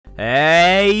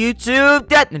Hey YouTube,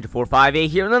 DeathNinja458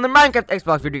 here on the Minecraft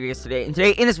Xbox video guys today. And today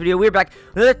in this video we're back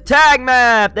with a tag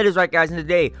map. That is right guys, and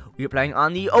today we are playing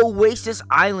on the Oasis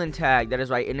Island tag. That is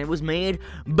right, and it was made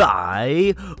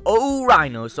by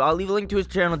Rhino. So I'll leave a link to his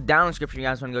channel down in the description if you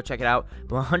guys want to go check it out.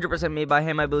 100% made by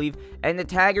him, I believe. And the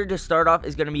tagger to start off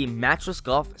is going to be Matchless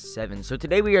Golf 7. So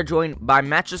today we are joined by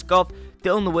Matchless Golf,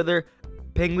 Dylan the Wither,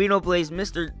 Penguino Plays,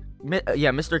 Mr.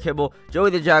 Kibble,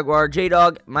 Joey the Jaguar,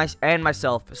 J-Dog, and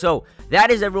myself. So that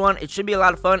is everyone. It should be a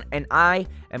lot of fun, and I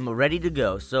am ready to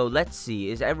go. So let's see.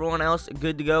 Is everyone else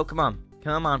good to go? Come on,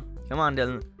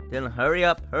 Dylan, hurry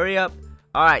up.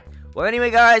 All right. Well, anyway,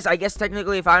 guys, I guess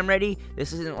technically if I'm ready,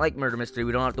 this isn't like murder mystery.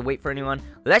 We don't have to wait for anyone.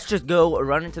 Let's just go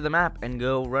run into the map and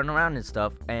go run around and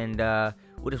stuff, and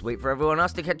we'll just wait for everyone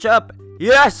else to catch up.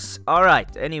 Yes. All right.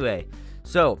 Anyway,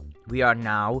 so we are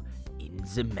now in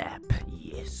the map.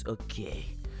 Yes, okay.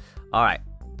 Alright.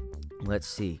 Let's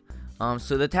see.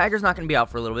 So the tagger's not going to be out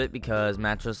for a little bit because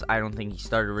Matchless, I don't think he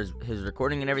started his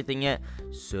recording and everything yet.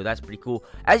 So that's pretty cool.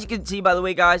 As you can see, by the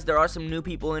way, guys, there are some new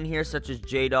people in here, such as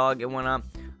J-Dog and whatnot.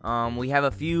 We have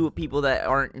a few people that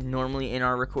aren't normally in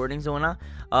our recordings and whatnot.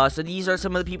 So these are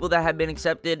some of the people that have been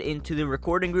accepted into the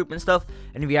recording group and stuff.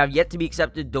 And if you have yet to be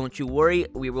accepted, don't you worry.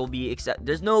 We will be accepted.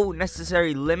 There's no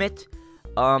necessary limit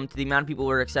to the amount of people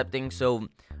we're accepting. So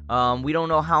we don't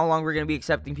know how long we're going to be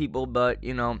accepting people, but,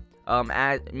 you know,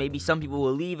 maybe some people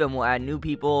will leave and we'll add new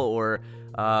people, or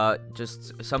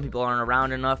just some people aren't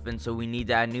around enough, and so we need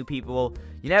to add new people.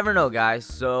 You never know, guys,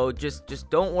 so just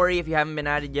don't worry if you haven't been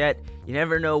added yet. You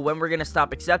never know when we're going to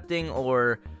stop accepting,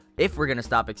 or if we're going to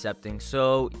stop accepting.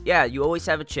 So, yeah, you always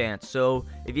have a chance. So,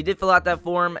 if you did fill out that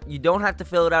form, you don't have to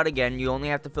fill it out again. You only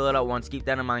have to fill it out once. Keep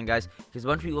that in mind, guys, because a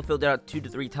bunch of people filled it out 2 to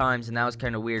 3 times, and that was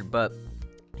kind of weird, but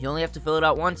you only have to fill it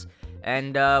out once,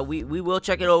 and we will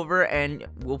check it over, and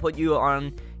we'll put you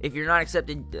on. If you're not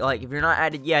accepted, like if you're not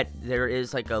added yet, there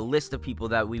is like a list of people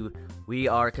that we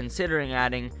are considering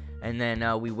adding, and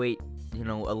then we wait, you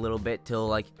know, a little bit till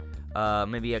like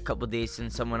maybe a couple days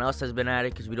since someone else has been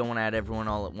added, because we don't want to add everyone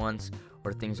all at once,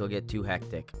 or things will get too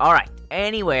hectic. All right.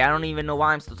 Anyway, I don't even know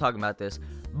why I'm still talking about this,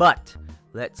 but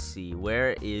let's see.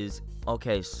 Where is?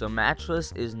 Okay, so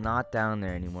Matchless is not down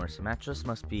there anymore. So Matchless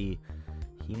must be.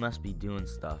 He must be doing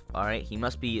stuff. Alright, he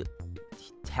must be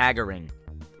taggering.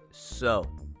 So,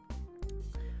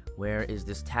 where is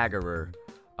this taggerer?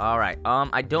 Alright,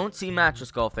 I don't see Mattress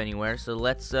Golf anywhere, so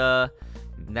let's, that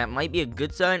might be a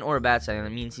good sign or a bad sign.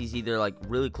 That means he's either, like,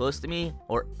 really close to me,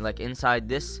 or, like, inside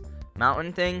this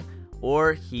mountain thing,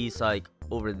 or he's, like,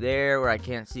 over there where I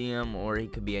can't see him, or he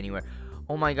could be anywhere.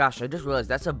 Oh my gosh, I just realized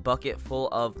that's a bucket full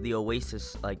of the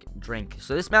Oasis, like, drink.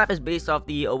 So this map is based off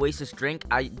the Oasis drink.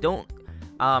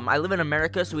 I live in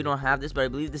America, so we don't have this, but I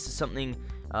believe this is something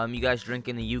you guys drink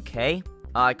in the UK.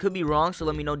 I could be wrong, so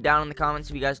let me know down in the comments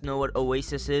if you guys know what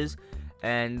Oasis is.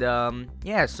 And,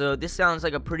 yeah, so this sounds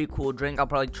like a pretty cool drink. I'll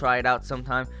probably try it out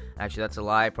sometime. Actually, that's a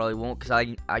lie. I probably won't, because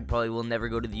I probably will never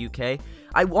go to the UK.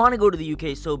 I want to go to the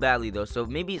UK so badly, though, so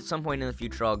maybe at some point in the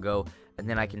future I'll go, and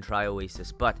then I can try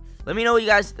Oasis. But let me know what you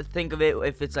guys think of it,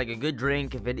 if it's like a good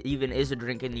drink, if it even is a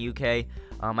drink in the UK.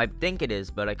 I think it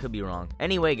is, but I could be wrong.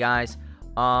 Anyway, guys,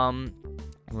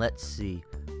 let's see.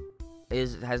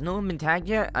 Has no one been tagged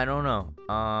yet? I don't know.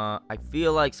 I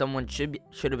feel like someone should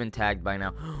have been tagged by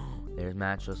now. There's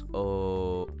Matchless.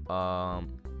 Oh,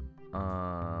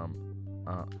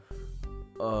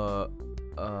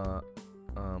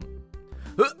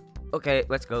 okay,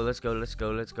 let's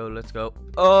go.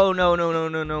 Oh, no.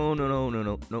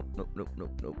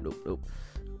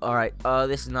 All right.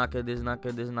 This is not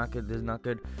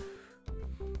good.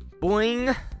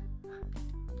 Boing.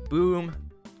 Boom.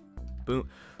 Oh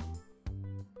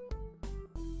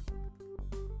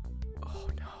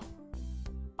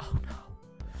no.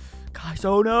 Guys,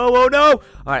 oh no.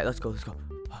 Alright, let's go. Alright,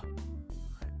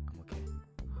 I'm okay.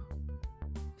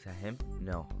 Is that him?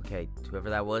 No. Okay, whoever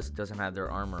that was doesn't have their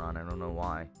armor on. I don't know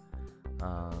why.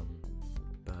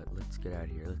 But let's get out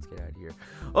of here.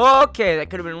 Okay, that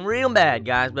could have been real bad,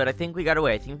 guys, but I think we got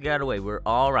away. We're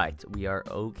alright. We are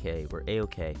okay. We're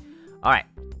A-okay. Alright.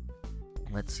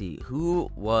 Let's see, who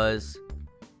was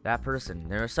that person?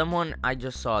 There was someone I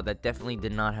just saw that definitely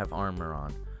did not have armor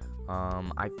on.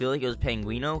 I feel like it was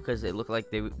Penguino, because it looked like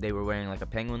they were wearing like a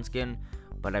penguin skin,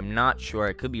 but I'm not sure.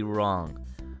 I could be wrong.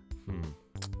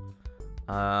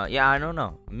 Yeah, I don't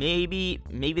know. Maybe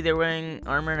they're wearing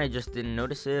armor and I just didn't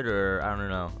notice it, or I don't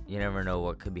know. You never know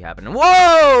what could be happening.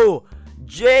 Whoa!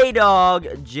 J-Dog.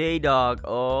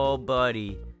 Oh,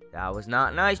 buddy. That was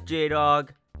not nice,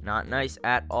 J-Dog. Not nice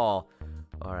at all.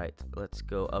 Alright, let's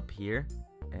go up here,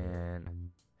 and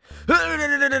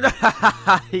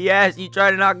Yes, you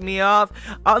try to knock me off.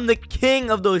 I'm the king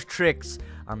of those tricks.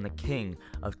 I'm the king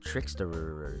of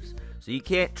tricksterers. So you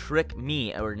can't trick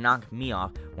me or knock me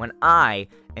off when I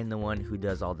am the one who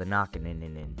does all the knocking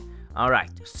in.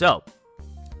 Alright, so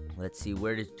let's see,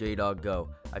 where does J-Dog go?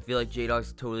 I feel like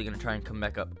J-Dog's totally gonna try and come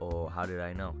back up. Oh, how did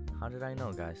I know? How did I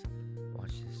know, guys?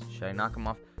 Watch this. Should I knock him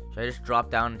off? Should I just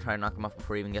drop down and try to knock him off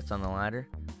before he even gets on the ladder?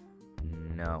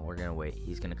 No, we're gonna wait.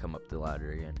 He's gonna come up the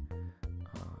ladder again.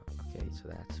 Okay, so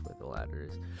that's where the ladder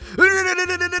is.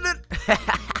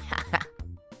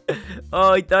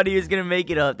 Oh, he thought he was gonna make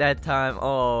it up that time.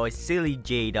 Oh, silly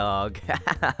J-Dog.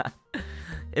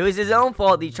 It was his own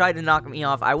fault. He tried to knock me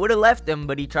off. I would have left him,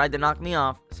 but he tried to knock me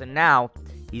off. So now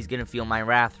he's gonna feel my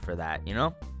wrath for that, you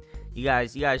know? You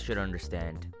guys should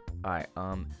understand. Alright,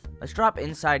 let's drop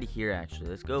inside here actually.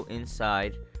 Let's go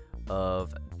inside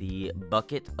of the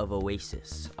bucket of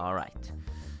Oasis. Alright.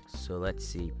 So let's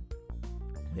see.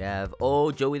 We have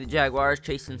Joey the Jaguar is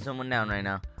chasing someone down right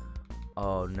now.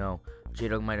 Oh no.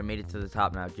 J-Dog might have made it to the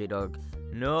top now. J-Dog.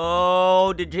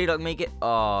 No! Did J-Dog make it?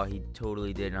 Oh, he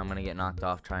totally did. I'm gonna get knocked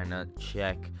off trying to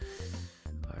check.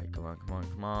 Alright, come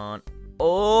on.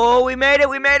 Oh, we made it!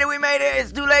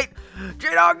 It's too late!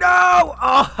 J-Dog, no!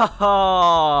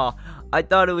 Oh! I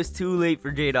thought it was too late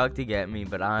for J-Dog to get me,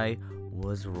 but I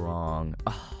was wrong.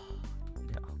 Oh,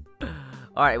 no.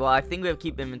 Alright, well, I think we have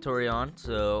keep inventory on.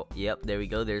 So, yep, there we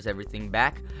go. There's everything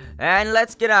back. And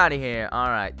let's get out of here.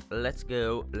 Alright, let's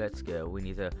go. We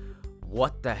need to...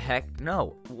 What the heck?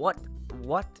 No. What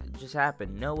just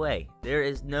happened? No way. There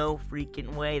is no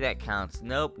freaking way that counts.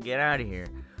 Nope, get out of here.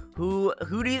 Who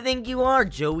do you think you are,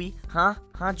 Joey? Huh,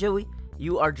 Joey?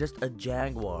 You are just a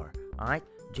jaguar. Alright?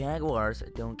 Jaguars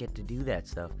don't get to do that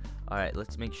stuff. Alright,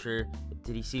 let's make sure.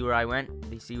 Did he see where I went?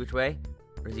 Did he see which way?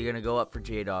 Or is he gonna go up for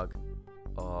J-Dog?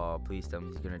 Oh, please tell me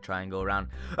he's gonna try and go around.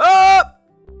 Oh!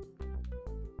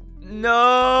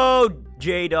 No!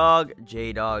 J-Dog.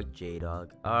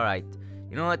 Alright.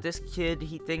 You know what? This kid,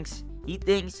 he thinks he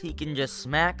can just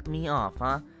smack me off,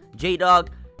 huh?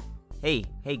 J-Dog. Hey,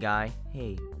 guy.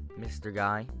 Hey, Mr.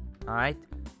 Guy. Alright?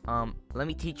 Let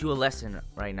me teach you a lesson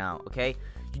right now, okay?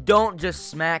 You don't just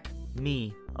smack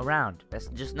me around. That's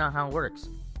just not how it works.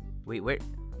 Wait, where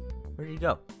did he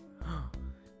go?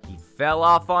 He fell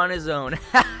off on his own.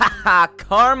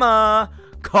 Karma.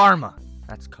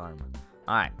 That's karma.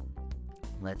 Alright.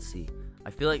 Let's see. I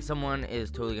feel like someone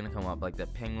is totally gonna come up. Like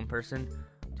that penguin person.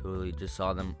 Totally just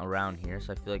saw them around here.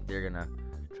 So I feel like they're gonna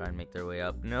try and make their way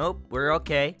up. Nope. We're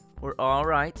okay. We're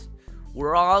alright.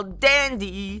 We're all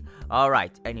dandy.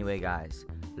 Alright. Anyway, guys.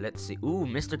 Let's see. Ooh,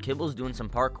 Mr. Kibble's doing some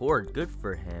parkour. Good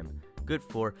for him. Good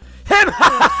for him.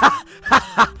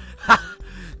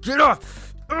 Get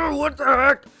off. Oh, what the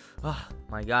heck? Oh,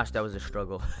 my gosh, that was a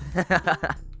struggle.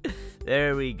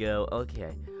 There we go.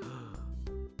 Okay.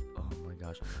 Oh, my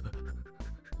gosh.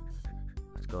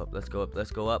 Let's go up.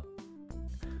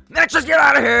 Let's just get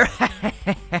out of here.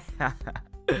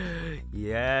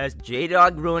 Yes,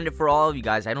 J-Dog ruined it for all of you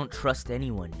guys. I don't trust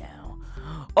anyone now.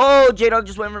 Oh, J-Dog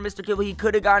just went for Mr. Kibble. He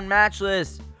could have gotten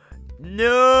matchless.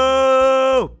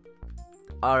 No.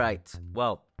 All right.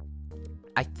 Well,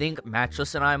 I think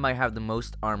Matchless and I might have the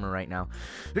most armor right now.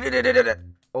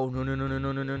 Oh no.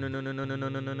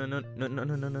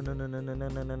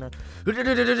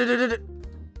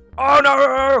 Oh no!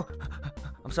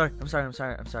 I'm sorry.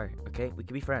 Okay, we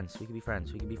can be friends.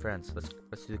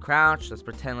 Let's do the crouch. Let's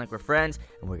pretend like we're friends,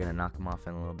 and we're gonna knock him off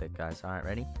in a little bit, guys. All right,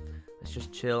 ready? Let's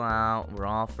just chill out. We're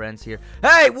all friends here.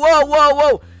 Hey,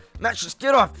 whoa! Match, just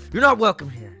get off. You're not welcome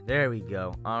here. There we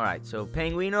go. All right, so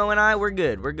Penguino and I, we're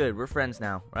good. We're friends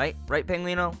now, right? Right,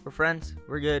 Penguino? We're friends.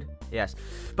 We're good. Yes.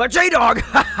 But J-Dog,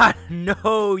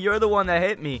 no, you're the one that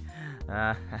hit me.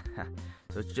 So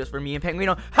it's just for me and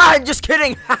Penguino. Ha! Just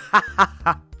kidding.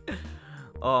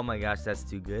 Oh my gosh, that's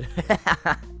too good.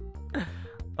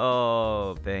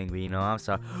 Oh, Penguino, I'm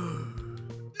sorry.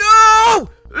 No!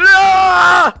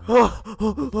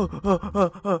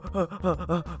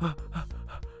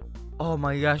 Oh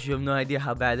my gosh, you have no idea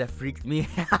how bad that freaked me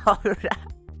out.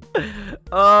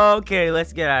 Okay,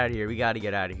 let's get out of here. We gotta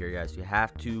get out of here, guys. You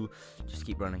have to just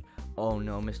keep running. Oh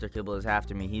no, Mr. Kibble is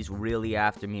after me. He's really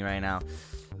after me right now.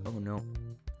 Oh no.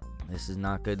 This is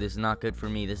not good. This is not good for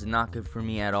me. This is not good for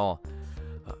me at all.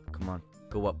 Come on.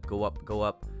 Go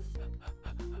up.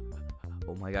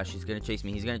 Oh my gosh, he's gonna chase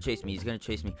me. He's gonna chase me.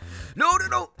 No.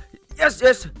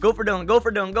 Yes. Go for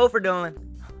Dylan.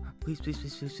 Please.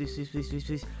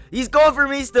 He's going for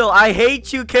me still. I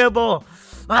hate you, Kibble.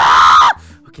 Ah!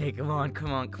 Okay, come on,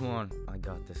 come on, come on. I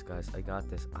got this, guys. I got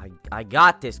this. I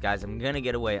got this, guys. I'm gonna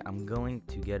get away. I'm going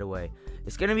to get away.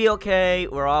 It's gonna be okay.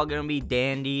 We're all gonna be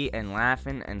dandy and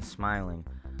laughing and smiling.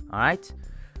 All right?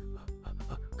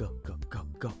 Go, go, go,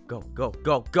 go, go, go,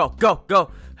 go, go, go,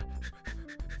 go.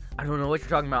 I don't know what you're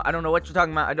talking about. I don't know what you're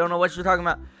talking about. I don't know what you're talking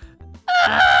about.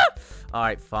 Ah! All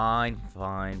right, fine,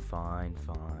 fine, fine,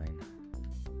 fine.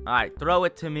 All right, throw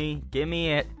it to me. Give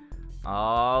me it.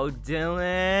 Oh,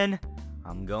 Dylan.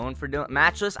 I'm going for Dylan.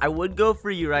 Matchless, I would go for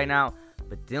you right now.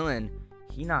 But Dylan,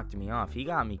 he knocked me off. He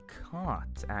got me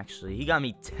caught, actually. He got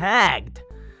me tagged.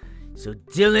 So,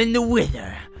 Dylan the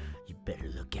Wither, you better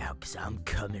look out, because I'm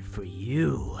coming for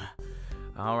you.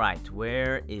 All right,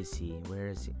 where is he? Where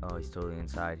is he? Oh, he's totally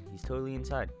inside. He's totally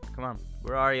inside. Come on.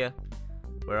 Where are you?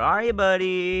 Where are you,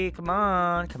 buddy? Come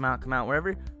on. Come out, come out.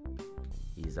 Wherever.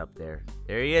 He's up there.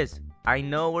 There he is. I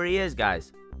know where he is,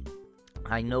 guys.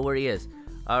 I know where he is.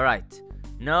 All right.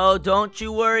 No, don't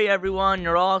you worry, everyone.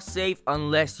 You're all safe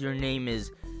unless your name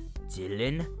is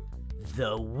Dylan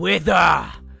the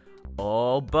Wither.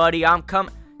 Oh, buddy, I'm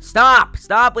coming. Stop.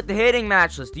 Stop with the hitting,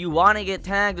 Matchless. Do you want to get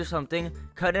tagged or something?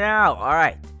 Cut it out. All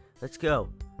right. Let's go.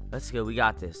 Let's go. We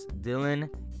got this. Dylan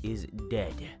is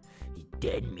dead. He's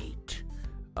dead meat.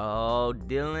 Oh,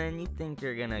 Dylan, you think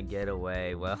you're going to get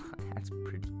away? Well, that's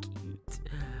pretty cute.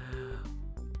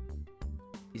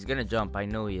 He's going to jump. I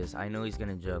know he is. I know he's going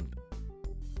to jump.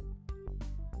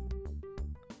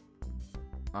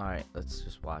 Alright, let's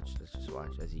just watch. Let's just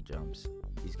watch as he jumps.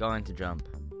 He's going to jump.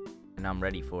 And I'm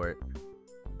ready for it.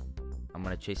 I'm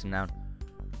going to chase him down.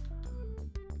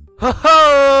 Ho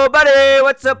ho, buddy!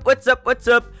 What's up? What's up? What's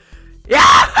up?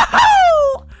 Yeah!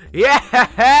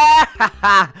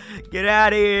 Yeah! Get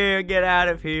out of here! Get out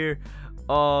of here!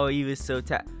 Oh, he was so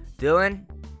Dylan,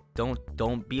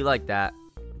 don't be like that.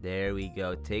 There we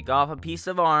go. Take off a piece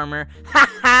of armor.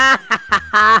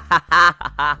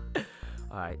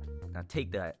 Alright, now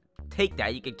take that. Take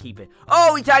that. You can keep it.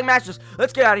 Oh, we tagged Matchless.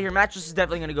 Let's get out of here. Matchless is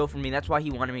definitely going to go for me. That's why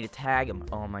he wanted me to tag him.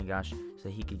 Oh, my gosh. So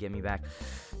he could get me back.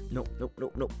 Nope, nope,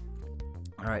 nope, nope.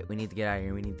 Alright, we need to get out of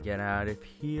here. We need to get out of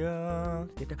here.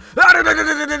 Get down.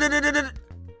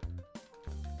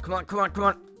 Come on, come on, come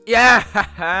on.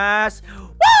 Yes!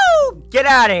 Woo! Get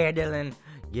out of here, Dylan.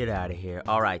 Get out of here.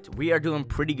 Alright, we are doing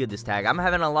pretty good this tag. I'm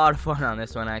having a lot of fun on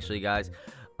this one, actually, guys.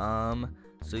 So,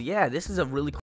 yeah, this is a really cool